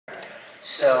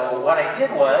So what I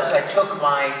did was I took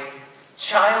my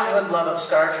childhood love of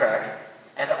Star Trek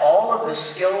and all of the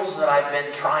skills that I've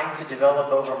been trying to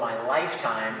develop over my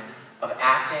lifetime of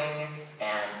acting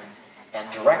and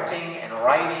directing and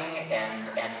writing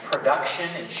and production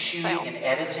and shooting and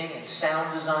editing and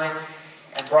sound design,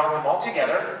 and brought them all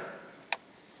together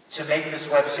to make this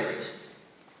web series.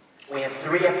 We have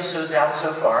 3 episodes out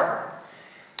so far.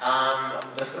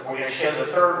 We're going to show the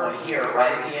 3rd one here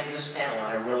right at the end of this panel, and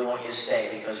I really want you to stay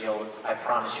because I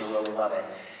promise you'll really love it.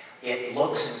 It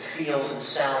looks and feels and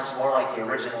sounds more like the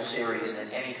original series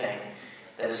than anything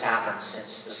that has happened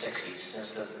since the 60s,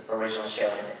 since the original show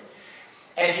ended.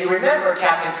 And if you remember,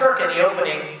 Captain Kirk in the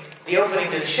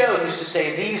opening to the show used to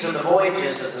say, "These are the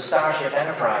voyages of the Starship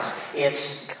Enterprise.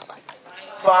 It's a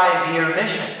 5-year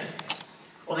mission."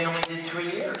 Well, they only did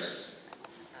 3 years.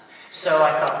 So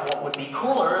I thought, what would be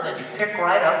cooler than to pick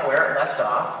right up where it left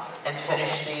off and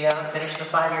finish the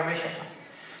 5-year mission.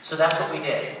 So that's what we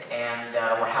did, and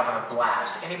we're having a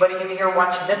blast. Anybody in here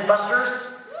watch Mythbusters?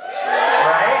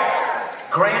 Right?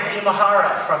 Grant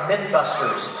Imahara from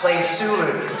Mythbusters plays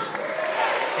Sulu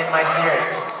in my series.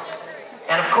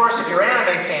 And of course, if you're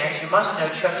anime fans, you must know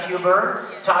Chuck Huber,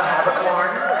 Todd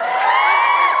Haberkorn.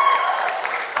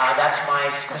 That's my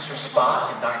Mr.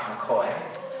 Spock and Dr. McCoy.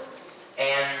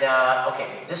 And,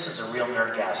 okay, this is a real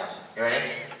nerdgasm. You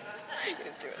ready?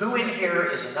 Who in here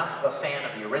is enough of a fan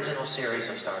of the original series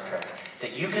of Star Trek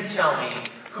that you can tell me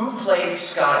who played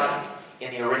Scotty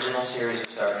in the original series of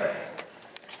Star Trek?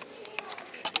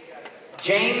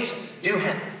 James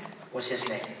Doohan was his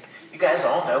name. You guys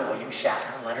all know William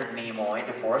Shatner, Leonard Nimoy,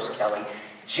 DeForest Kelley.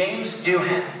 James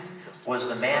Doohan was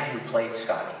the man who played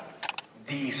Scotty.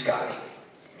 The Scotty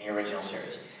in the original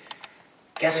series.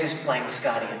 Guess who's playing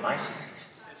Scotty in my series?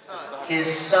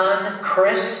 His son,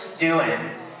 Chris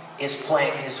Doohan, is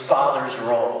playing his father's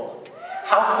role.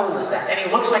 How cool is that? And he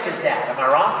looks like his dad, am I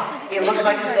wrong? He looks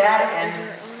like his dad, and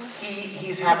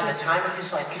he's having the time of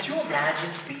his life. Could you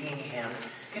imagine being him?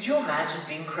 Could you imagine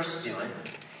being Chris Doohan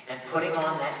and putting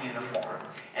on that uniform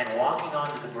and walking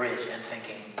onto the bridge and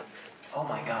thinking, oh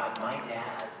my God, my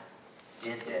dad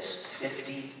did this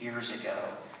 50 years ago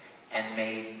and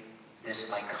made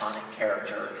this iconic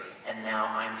character, and now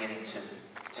I'm getting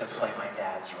to play my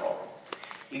dad's role.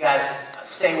 You guys,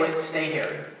 stay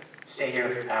here. Stay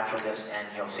here after this, and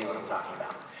you'll see what I'm talking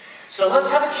about. So let's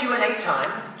have a Q&A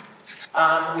time.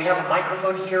 We have a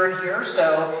microphone here and here,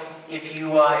 so if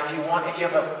you have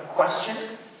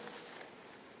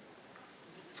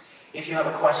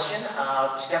a question,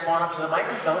 step on up to the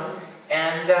microphone,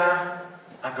 and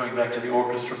I'm going back to the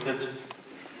orchestra pit,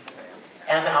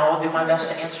 and I'll do my best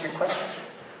to answer your question.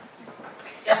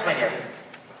 Yes, my dear.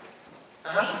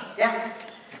 Yeah.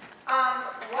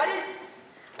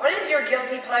 What is your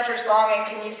guilty pleasure song, and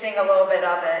can you sing a little bit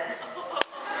of it?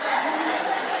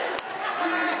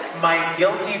 My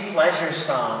guilty pleasure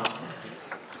song.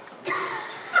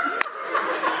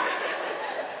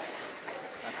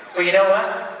 Well, you know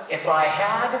what? If I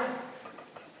had...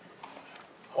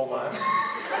 Hold on.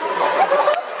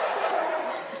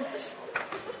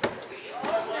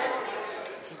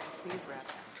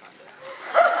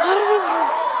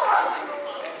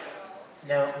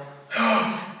 No.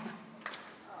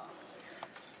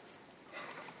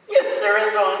 Yes, there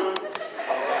is one.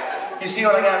 You see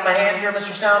what I got in my hand here,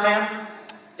 Mr. Soundman?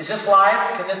 Is this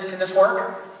live? Can this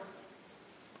work?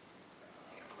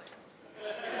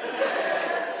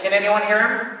 Can anyone hear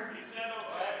him?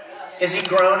 Is he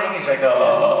groaning? He's like,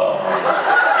 oh.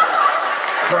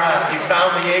 Crap, you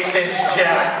found the 1/8"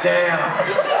 jack. Damn.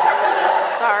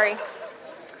 Sorry.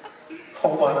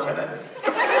 Hold on a minute. I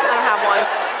don't have one.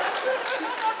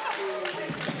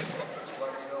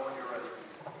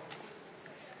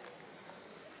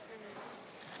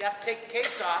 You have to take the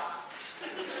case off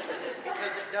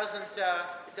because it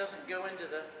doesn't go into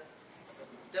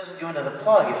the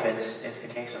plug if the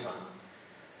case is on.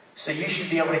 So you should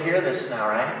be able to hear this now,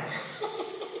 right?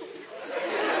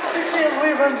 I can't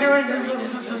believe I'm doing this. I'm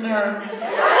such a nerd.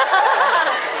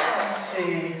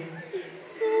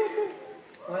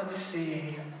 Let's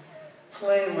see.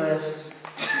 Playlist.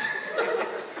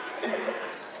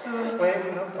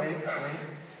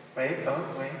 Wait,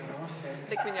 almost there.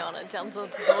 Liquignana, down to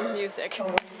his own music.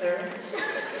 Almost there.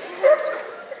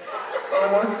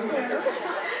 Almost there.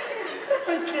 I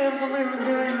can't believe I'm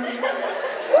doing this.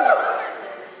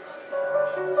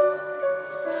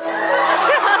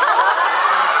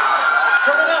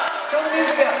 Turn it up. Turn the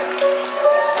music up.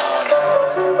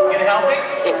 You gonna help me?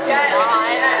 Yeah.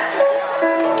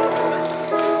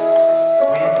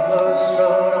 Windless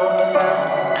road on the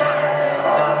mountain,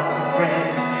 not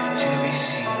afraid to be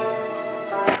seen.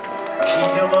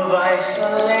 Kingdom of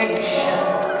isolation.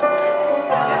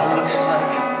 It looks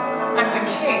like I'm the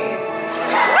king.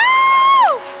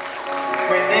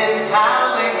 With this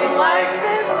howling like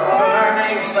this,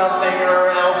 burning something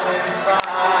else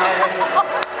inside.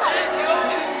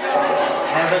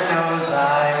 Heaven knows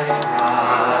I've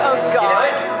tried. Oh,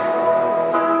 God.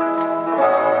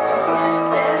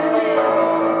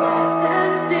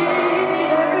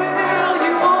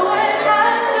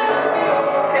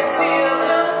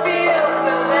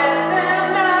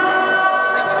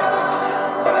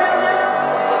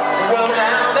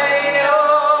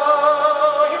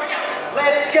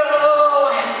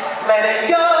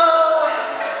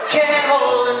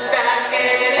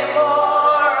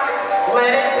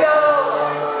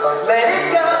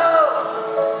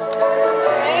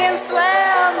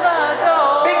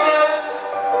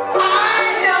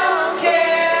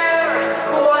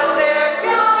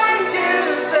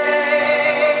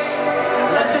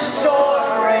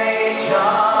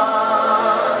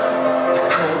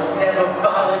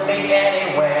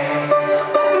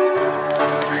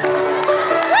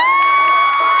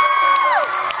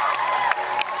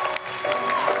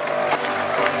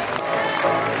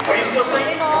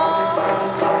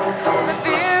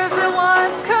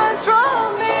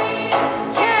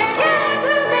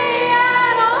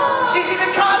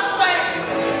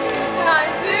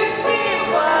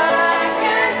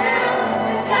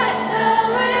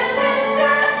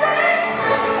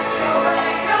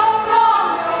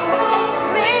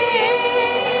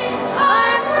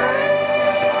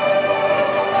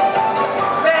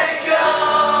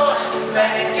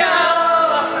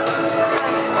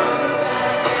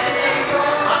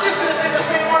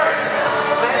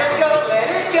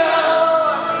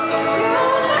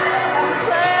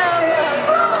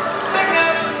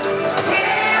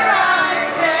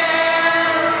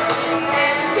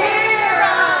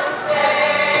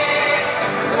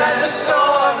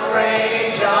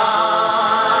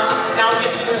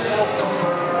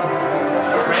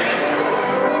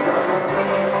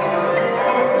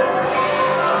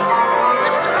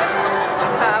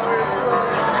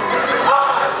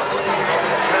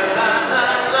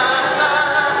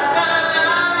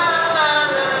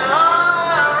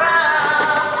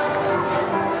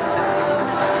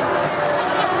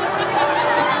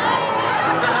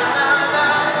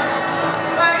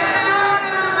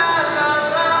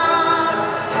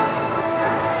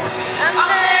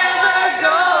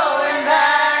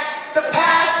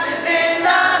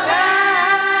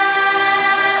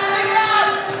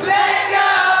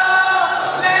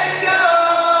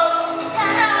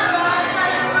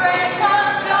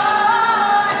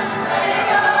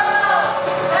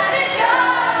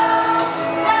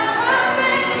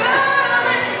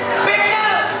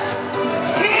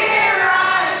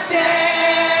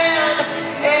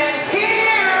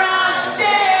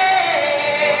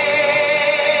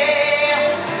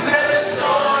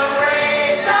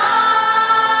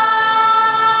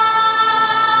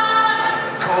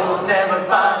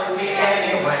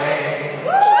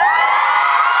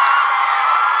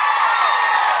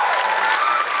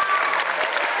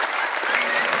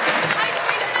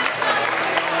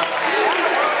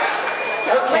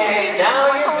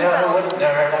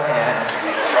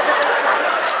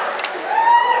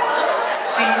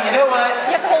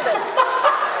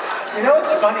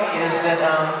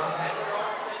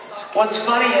 What's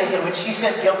funny is that when she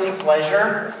said guilty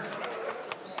pleasure,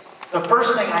 the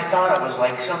first thing I thought of was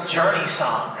like some Journey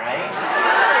song, right?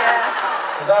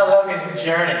 Yeah. Because I love music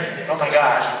Journey. Oh my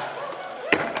gosh.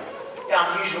 Yeah,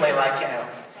 I'm usually like,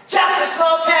 just a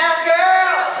small town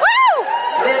girl. Woo!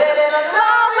 Living in a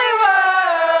lonely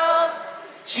world.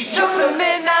 She took the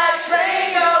midnight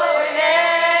train going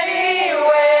anywhere.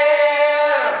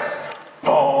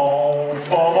 Boom,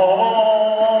 boom, boom,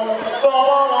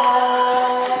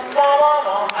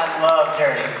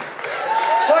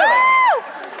 So anyway,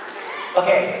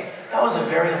 okay, that was a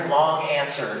very long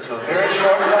answer to a very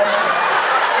short question.